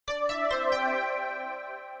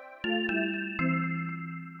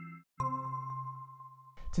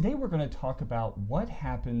Today we're going to talk about what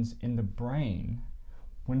happens in the brain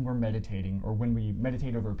when we're meditating, or when we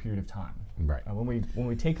meditate over a period of time. Right. When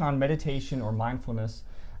we take on meditation or mindfulness,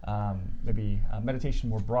 maybe meditation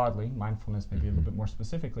more broadly, mindfulness maybe a little bit more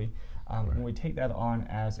specifically, when we take that on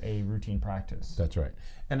as a routine practice. That's right.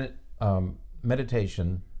 And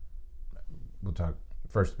meditation, we'll talk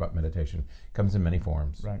first about meditation, comes in many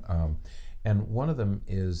forms. Right. And one of them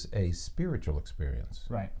is a spiritual experience.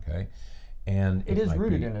 Right. Okay. And it is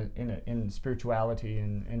rooted in spirituality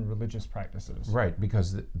and religious practices. Right,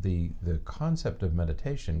 because the concept of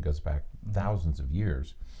meditation goes back thousands of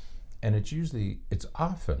years, and it's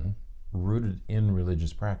often rooted in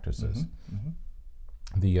religious practices.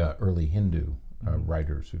 The early Hindu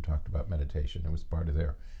writers who talked about meditation, it was part of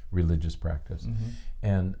their religious practice.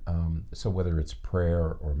 And so whether it's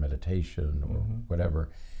prayer or meditation or whatever,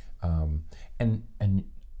 and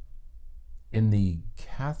in the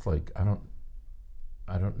Catholic, I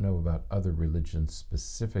don't know about other religions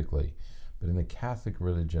specifically, but in the Catholic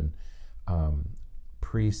religion,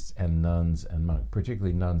 priests and nuns and monks,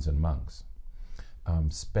 particularly nuns and monks,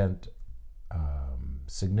 spent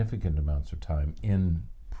significant amounts of time in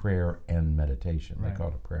prayer and meditation. Right. They call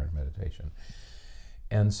it prayer and meditation.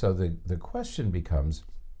 And so the question becomes,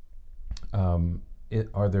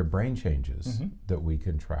 are there brain changes that we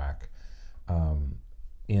can track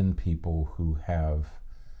in people who have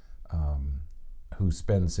who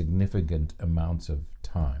spend significant amounts of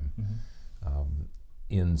time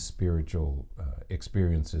in spiritual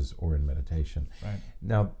experiences or in meditation. Right.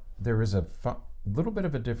 Now, there is a little bit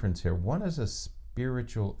of a difference here. One is a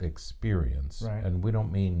spiritual experience, right. And we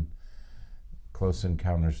don't mean Close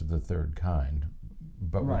Encounters of the Third Kind,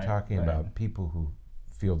 but we're talking about people who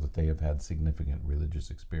feel that they have had significant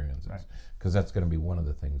religious experiences, because that's going to be one of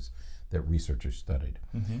the things that researchers studied.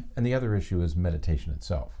 And the other issue is meditation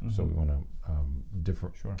itself. So we want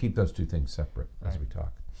to keep those two things separate as we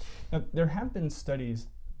talk. Now, there have been studies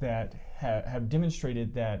that have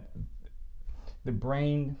demonstrated that the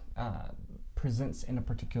brain presents in a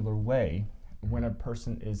particular way when a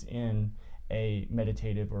person is in a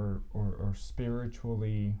meditative or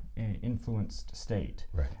spiritually influenced state.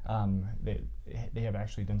 Right. They have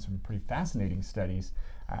actually done some pretty fascinating studies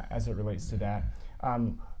as it relates to that.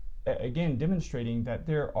 Again, demonstrating that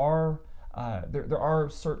there are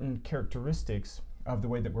certain characteristics of the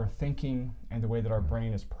way that we're thinking and the way that our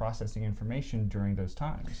brain is processing information during those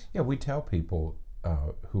times. Yeah, we tell people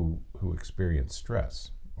who experience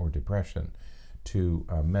stress or depression to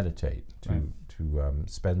meditate, to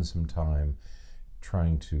spend some time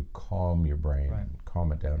trying to calm your brain,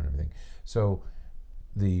 calm it down and everything. So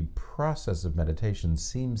the process of meditation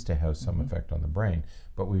seems to have some effect on the brain,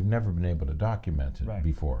 but we've never been able to document it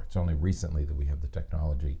before. It's only recently that we have the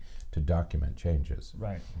technology to document changes.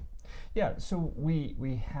 Right. Yeah. So we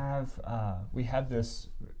have this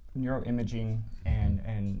neuroimaging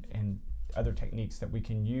and other techniques that we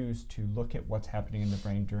can use to look at what's happening in the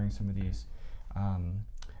brain during some of these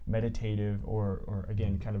meditative or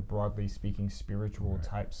again, kind of broadly speaking, spiritual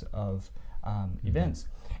types of events.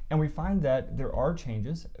 And we find that there are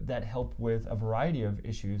changes that help with a variety of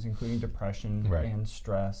issues, including depression and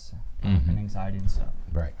stress and anxiety and stuff.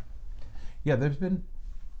 Right. Yeah, there's been,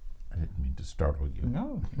 I didn't mean to startle you.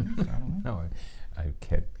 No, you didn't startle me. No, I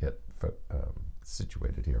can't get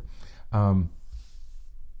situated here.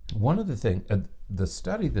 One of the things, the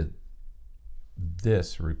study that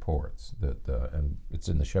this reports, and it's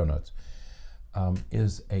in the show notes,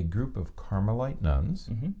 is a group of Carmelite nuns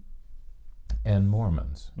and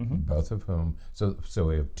Mormons, both of whom, so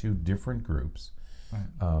we have two different groups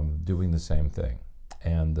doing the same thing.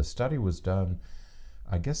 And the study was done,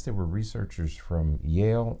 I guess they were researchers from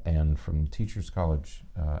Yale and from Teachers College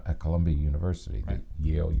at Columbia University, the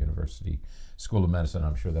Yale University School of Medicine.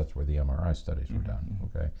 I'm sure that's where the MRI studies were done.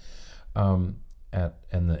 Okay,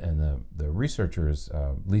 the researcher is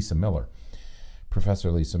Lisa Miller,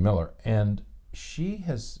 Professor Lisa Miller, and she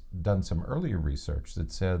has done some earlier research that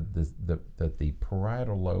said that the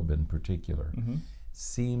parietal lobe in particular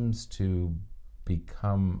seems to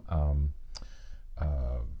become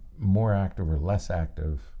more active or less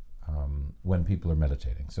active when people are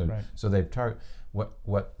meditating. So they've targeted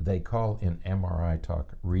what they call in MRI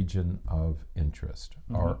talk region of interest,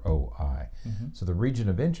 ROI. So the region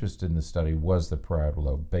of interest in the study was the parietal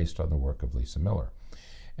lobe, based on the work of Lisa Miller.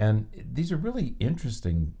 And these are really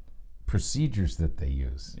interesting procedures that they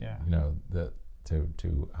use. You know,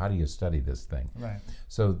 to how do you study this thing? Right.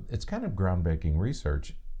 So it's kind of groundbreaking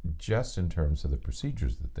research, just in terms of the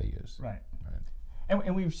procedures that they use. Right.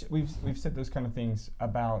 And we've said those kind of things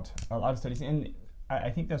about a lot of studies, and I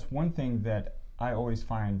think that's one thing that I always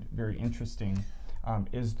find very interesting,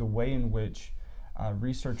 is the way in which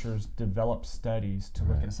researchers develop studies to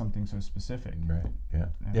look at something so specific. Right. Yeah.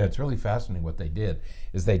 It's really fascinating what they did.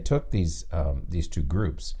 Is they took these two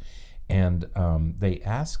groups, and they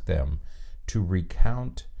asked them to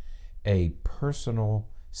recount a personal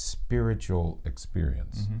spiritual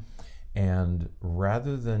experience, and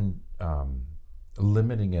rather than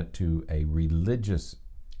limiting it to a religious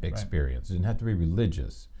experience, it didn't have to be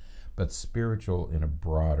religious, but spiritual in a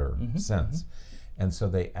broader sense. And so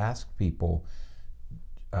they asked people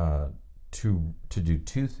to do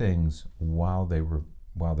two things while their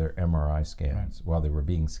MRI scans, while they were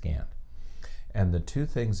being scanned. And the two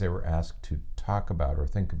things they were asked to talk about or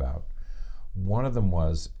think about, one of them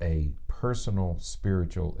was a personal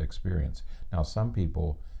spiritual experience. Now, some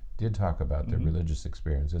people did talk about their religious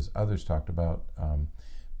experiences. Others talked about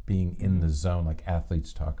being in the zone, like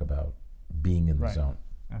athletes talk about being in the zone.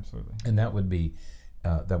 Absolutely. And that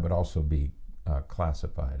would also be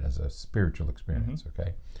classified as a spiritual experience.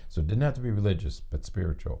 Okay, so it didn't have to be religious, but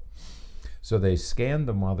spiritual. So they scanned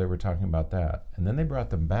them while they were talking about that, and then they brought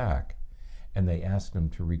them back, and they asked them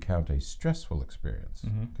to recount a stressful experience.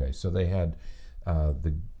 Okay, so they had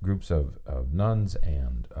the groups of nuns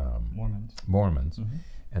and Mormons,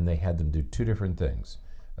 and they had them do two different things: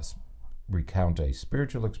 recount a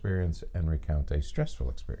spiritual experience and recount a stressful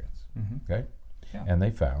experience. Okay, and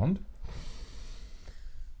they found.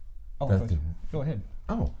 Go ahead.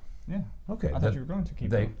 Oh, yeah. Okay. I thought you were going to keep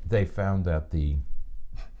going. They found that the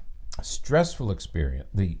stressful experience,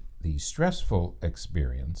 the stressful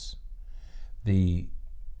experience, the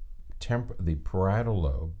parietal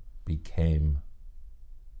lobe became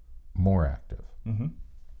more active,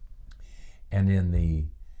 and in the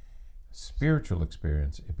spiritual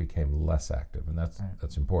experience, it became less active, and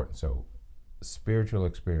that's important. So, spiritual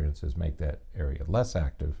experiences make that area less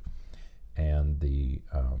active, and the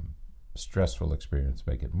stressful experience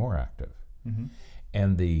make it more active.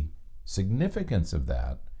 And the significance of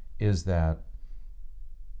that is that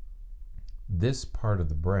this part of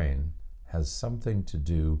the brain has something to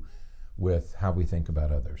do with how we think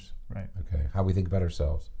about others. Right. Okay. How we think about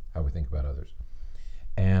ourselves, how we think about others.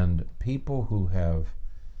 And people who have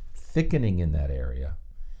thickening in that area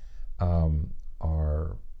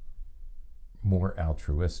are more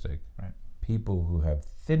altruistic. Right. People who have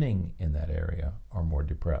thinning in that area are more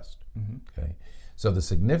depressed. Okay, so the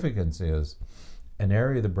significance is an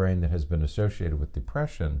area of the brain that has been associated with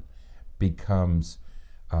depression becomes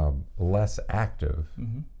less active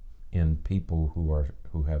in people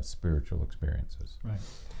who have spiritual experiences. Right.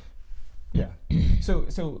 Yeah. So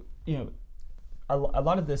a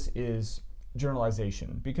lot of this is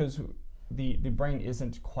generalization, because the brain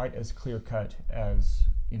isn't quite as clear cut as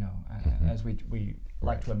as we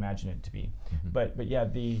like to imagine it to be. But yeah,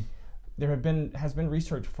 there has been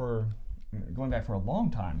research going back for a long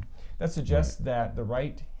time that suggests that the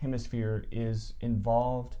right hemisphere is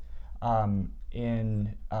involved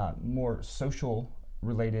in more social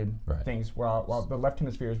related things, while the left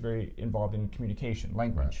hemisphere is very involved in communication,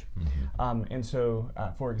 language. And so,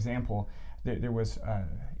 for example, there was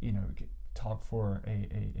talk for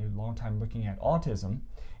a long time looking at autism,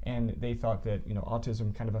 and they thought that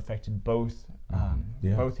autism kind of affected both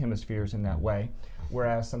both hemispheres in that way,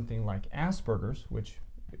 whereas something like Asperger's, which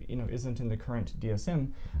isn't in the current DSM,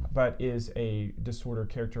 but is a disorder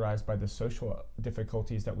characterized by the social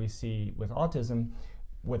difficulties that we see with autism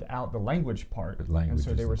without the language part. And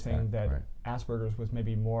so they were saying that Asperger's was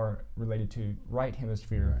maybe more related to right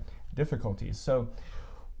hemisphere difficulties. So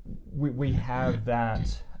we have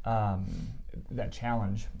that that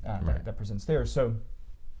challenge that presents there. So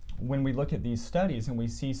when we look at these studies and we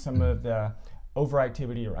see some of the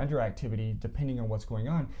overactivity or underactivity, depending on what's going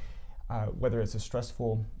on, whether it's a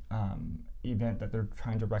stressful event that they're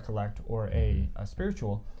trying to recollect or a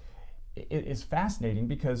spiritual, it is fascinating,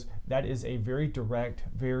 because that is a very direct,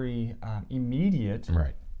 very immediate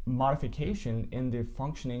modification in the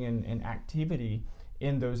functioning and activity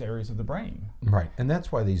in those areas of the brain. Right, and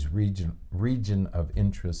that's why these region of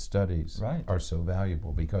interest studies are so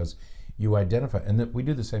valuable, because you identify, and we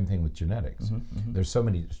do the same thing with genetics. There's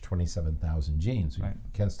 27,000 genes. You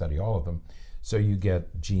can't study all of them. So you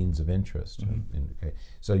get genes of interest. Okay.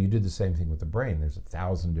 So you do the same thing with the brain. There's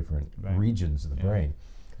 1,000 different regions of the brain.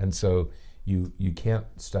 And so you can't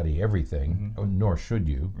study everything, nor should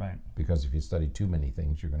you, because if you study too many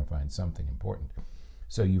things, you're going to find something important.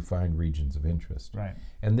 So you find regions of interest. Right.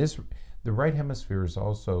 And the right hemisphere is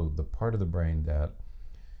also the part of the brain that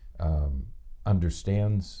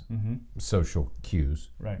understands social cues,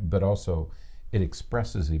 but also it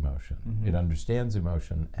expresses emotion. It understands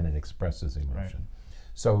emotion and it expresses emotion.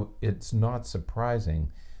 So it's not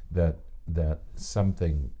surprising that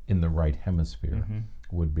something in the right hemisphere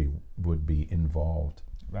would be involved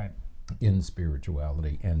Right. in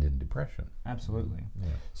spirituality and in depression. Absolutely. Yeah.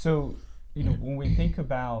 So, when we think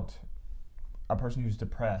about a person who's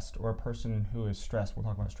depressed or a person who is stressed, we'll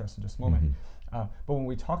talk about stress in just a moment. But when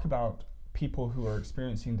we talk about people who are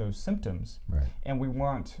experiencing those symptoms, Right. and we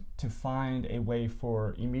want to find a way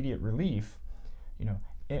for immediate relief,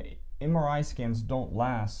 MRI scans don't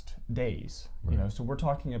last days. Right. So we're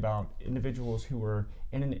talking about individuals who are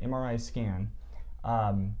in an MRI scan.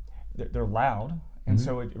 They're loud, and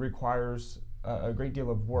so it requires a great deal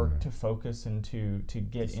of work to focus and to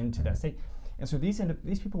get into that state. And so these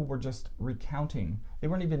people were just recounting. They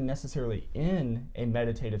weren't even necessarily in a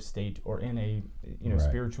meditative state or in a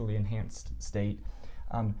spiritually enhanced state.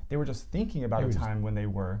 They were just thinking about a time when they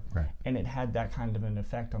were, and it had that kind of an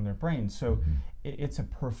effect on their brain. So it's a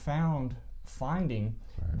profound finding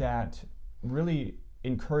that really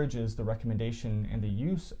encourages the recommendation and the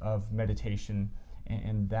use of meditation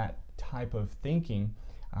and that type of thinking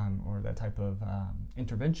or that type of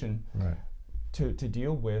intervention to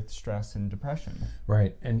deal with stress and depression.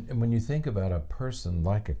 Right, and when you think about a person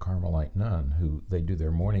like a Carmelite nun who they do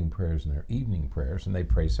their morning prayers and their evening prayers, and they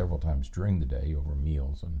pray several times during the day over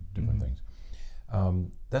meals and different things,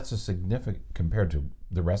 that's a significant, compared to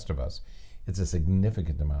the rest of us, it's a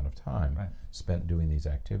significant amount of time spent doing these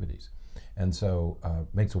activities. And so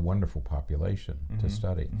makes a wonderful population to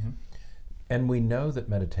study. And we know that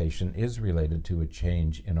meditation is related to a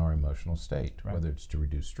change in our emotional state, whether it's to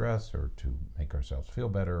reduce stress or to make ourselves feel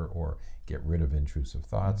better or get rid of intrusive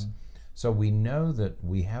thoughts. So we know that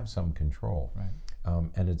we have some control,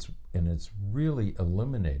 and it's really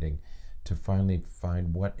illuminating to finally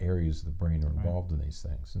find what areas of the brain are involved in these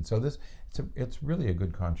things. And so it's really a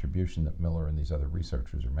good contribution that Miller and these other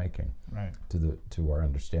researchers are making to our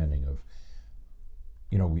understanding of.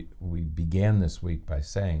 We began this week by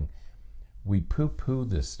saying, we poo-poo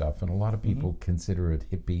this stuff, and a lot of people consider it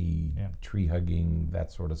hippie, tree hugging,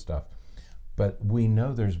 that sort of stuff. But we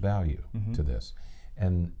know there's value to this.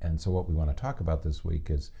 And so what we want to talk about this week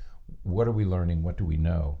is, what are we learning, what do we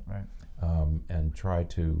know, and try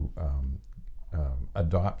to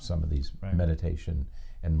adopt some of these meditation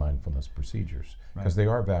and mindfulness procedures, because they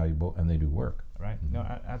are valuable and they do work. No,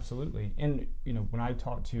 absolutely. And when I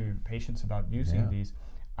talk to patients about using these,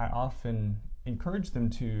 I often encourage them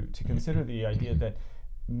to consider the idea that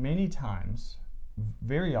many times,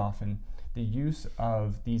 very often, the use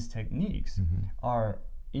of these techniques are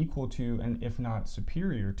equal to, and if not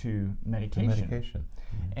superior to, medication.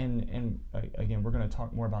 And again, we're going to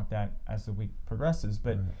talk more about that as the week progresses,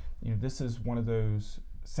 but this is one of those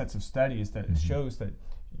sets of studies that shows that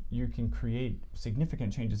you can create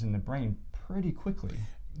significant changes in the brain pretty quickly.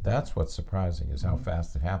 That's what's surprising, is how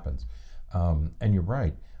fast it happens. And you're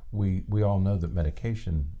right. We all know that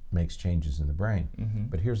medication makes changes in the brain,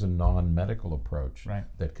 but here's a non-medical approach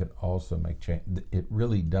that could also make change. It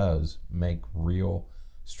really does make real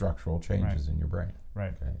structural changes in your brain.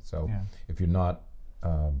 Okay, so if you're not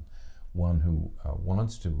one who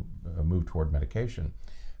wants to move toward medication,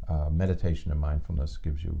 meditation and mindfulness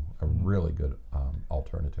gives you a really good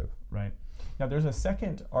alternative. Now, there's a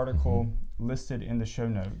second article listed in the show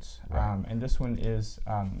notes, and this one is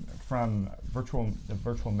from the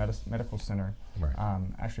Virtual Medical Center,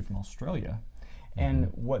 actually from Australia. And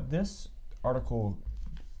what this article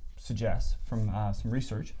suggests from some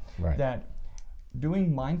research, that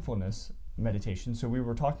doing mindfulness meditation, so we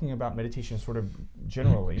were talking about meditation sort of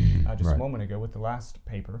generally just a moment ago with the last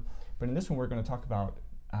paper, but in this one we're going to talk about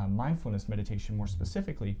mindfulness meditation more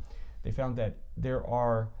specifically. They found that there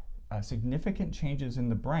are significant changes in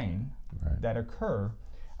the brain that occur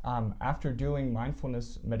after doing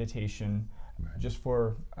mindfulness meditation just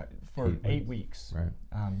for 8 weeks.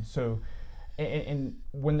 So, and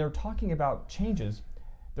when they're talking about changes,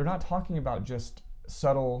 they're not talking about just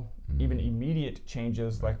subtle, even immediate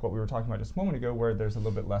changes like what we were talking about just a moment ago, where there's a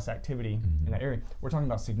little bit less activity in that area. We're talking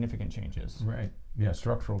about significant changes.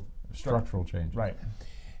 Structural change.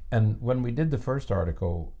 And when we did the first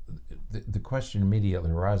article, the question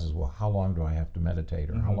immediately arises, well, how long do I have to meditate,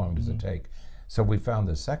 or how long does it take? So we found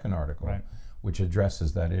the second article, which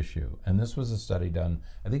addresses that issue. And this was a study done,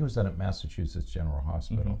 I think it was done at Massachusetts General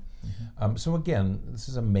Hospital. So again, this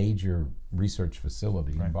is a major research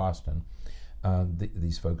facility in Boston.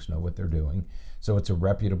 These folks know what they're doing. So it's a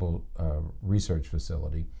reputable research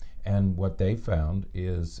facility. And what they found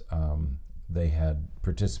is they had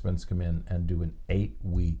participants come in and do an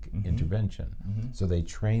 8-week intervention. So they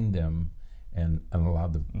trained them and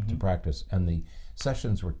allowed them to practice. And the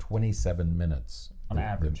sessions were 27 minutes On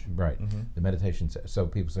average. Right. The meditation. So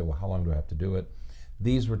people say, well, how long do I have to do it?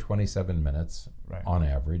 These were 27 minutes on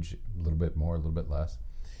average, a little bit more, a little bit less,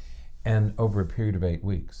 and over a period of 8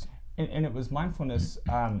 weeks. And it was mindfulness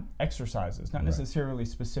exercises, not necessarily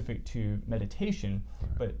specific to meditation,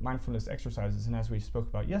 but mindfulness exercises. And as we spoke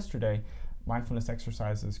about yesterday, mindfulness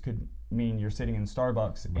exercises could mean you're sitting in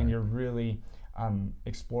Starbucks and you're really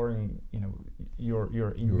exploring,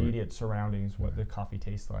 your immediate surroundings, what the coffee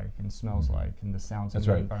tastes like and smells like, and the sounds in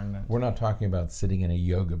the environment. We're not talking about sitting in a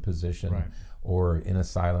yoga position or in a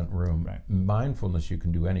silent room. Mindfulness you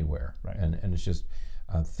can do anywhere, and it's just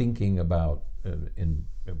thinking about. In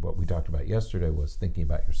what we talked about yesterday was thinking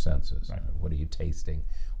about your senses. What are you tasting?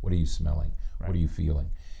 What are you smelling? What are you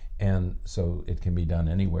feeling? And so it can be done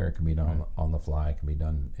anywhere. It can be done on the fly. It can be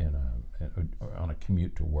done on a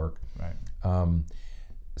commute to work.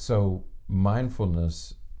 So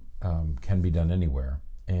mindfulness can be done anywhere.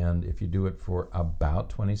 And if you do it for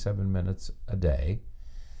about 27 minutes a day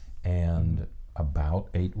and about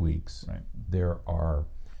 8 weeks, there are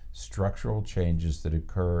structural changes that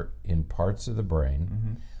occur in parts of the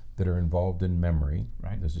brain that are involved in memory.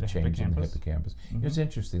 There's a change in the hippocampus. It's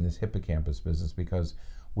interesting, this hippocampus business, because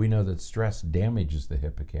we know that stress damages the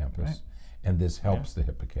hippocampus, and this helps the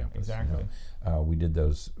hippocampus. Exactly. We did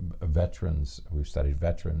those veterans, we've studied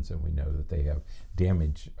veterans, and we know that they have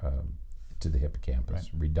damage to the hippocampus,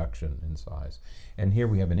 reduction in size. And here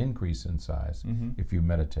we have an increase in size if you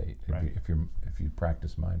meditate, if you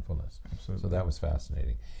practice mindfulness. Absolutely. So that was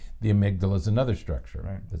fascinating. The amygdala is another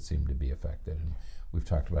structure that seemed to be affected. And we've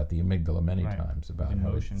talked about the amygdala many times, about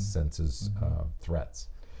how it senses threats.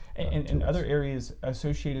 And other areas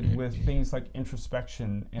associated with things like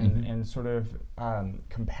introspection and sort of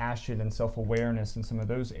compassion and self-awareness, and some of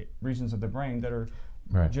those regions of the brain that are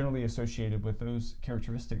generally associated with those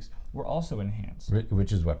characteristics were also enhanced.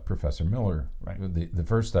 Which is what Professor Miller, the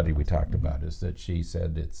first study we talked about, is that she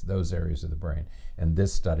said it's those areas of the brain. And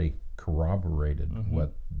this study corroborated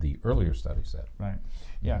what the earlier study said.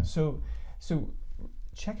 So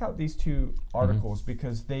check out these two articles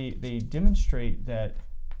because they demonstrate that,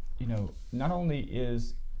 not only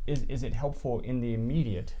is it helpful in the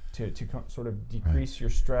immediate to sort of decrease your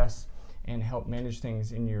stress and help manage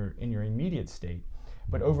things in your immediate state,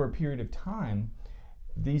 but over a period of time,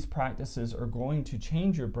 these practices are going to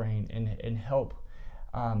change your brain and help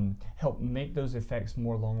make those effects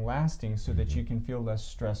more long-lasting, so that you can feel less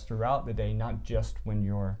stress throughout the day, not just when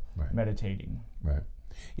you're meditating.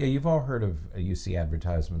 Yeah, you've all heard of, you see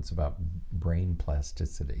advertisements about brain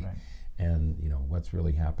plasticity and what's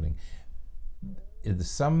really happening.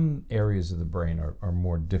 Some areas of the brain are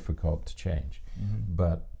more difficult to change,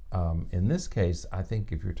 but in this case, I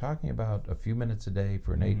think if you're talking about a few minutes a day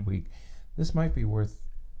for an 8 week, this might be worth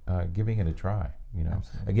giving it a try.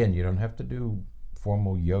 Again, you don't have to do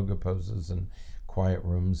formal yoga poses and quiet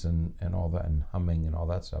rooms and all that, and humming and all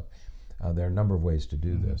that stuff. There are a number of ways to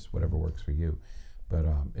do this, whatever works for you. But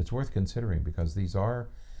it's worth considering, because these are,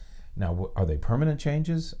 now, are they permanent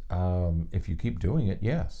changes? If you keep doing it,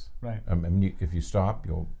 yes. I mean, if you stop,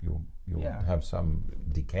 you'll have some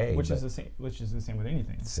decay. Which is the same with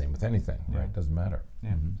anything. Same with anything, right? Doesn't matter.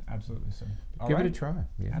 Yeah, absolutely. So give it a try.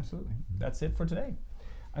 Yeah. Absolutely. That's it for today.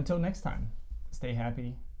 Until next time, stay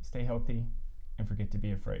happy, stay healthy, and forget to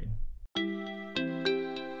be afraid.